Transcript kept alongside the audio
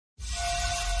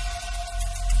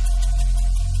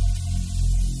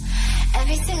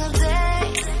single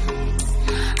day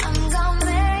I'm gonna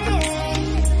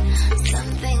make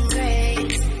something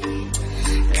great.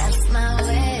 That's my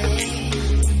way.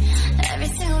 Every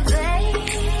single day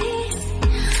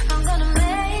I'm gonna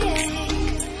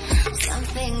make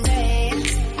something great.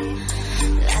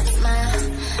 That's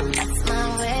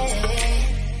my way.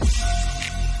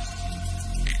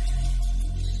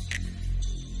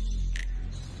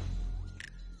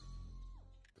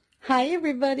 Hi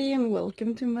everybody and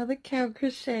welcome to Mother Cow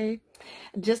Crochet.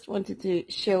 I just wanted to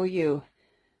show you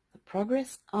the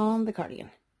progress on the cardigan.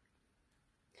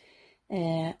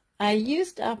 I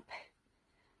used up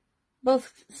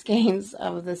both skeins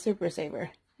of the Super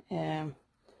Saver, the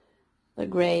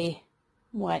gray,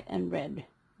 white and red,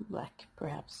 black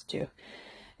perhaps too.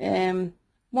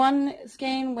 One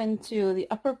skein went to the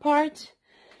upper part,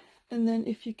 and then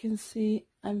if you can see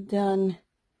I've done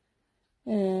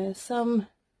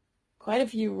quite a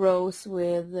few rows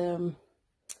with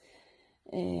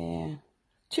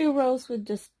 2 rows with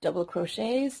just double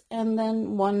crochets, and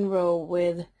then 1 row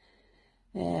with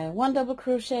 1 double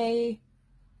crochet,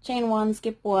 chain 1,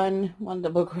 skip 1, 1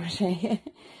 double crochet.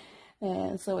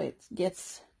 So it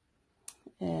gets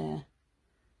it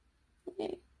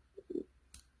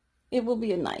will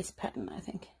be a nice pattern, I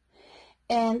think.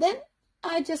 And then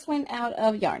I just went out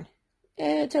of yarn,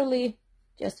 totally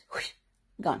just whoosh,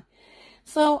 gone.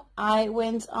 So I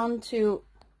went on to,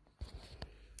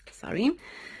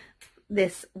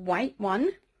 this white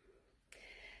one.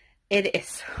 It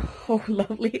is so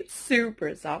lovely. It's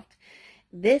super soft.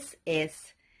 This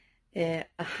is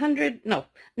 90%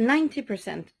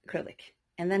 acrylic,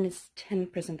 and then it's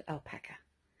 10% alpaca.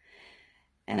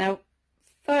 And I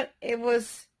thought it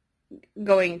was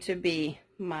going to be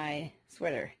my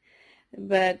sweater,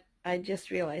 but I just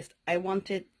realized I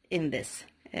want it in this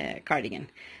cardigan.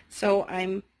 So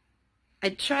I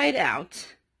tried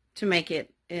out to make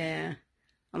it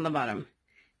on the bottom,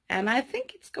 and I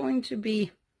think it's going to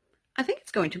be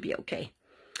okay.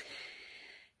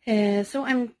 So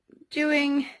I'm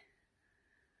doing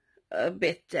a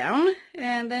bit down,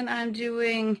 and then I'm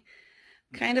doing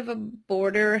kind of a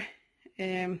border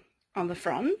on the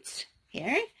front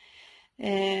here,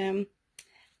 and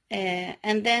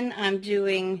then I'm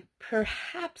doing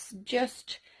perhaps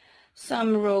just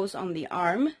some rows on the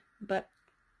arm, but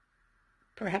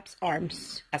perhaps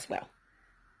arms as well.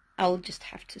 I'll just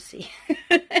have to see.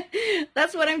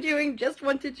 That's what I'm doing. Just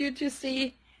wanted you to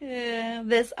see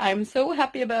this. I'm so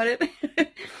happy about it.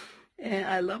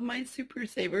 I love my Super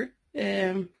Saver.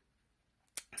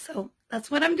 So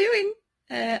that's what I'm doing.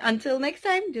 Until next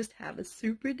time, just have a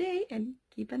super day and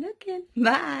keep on looking.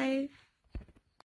 Bye.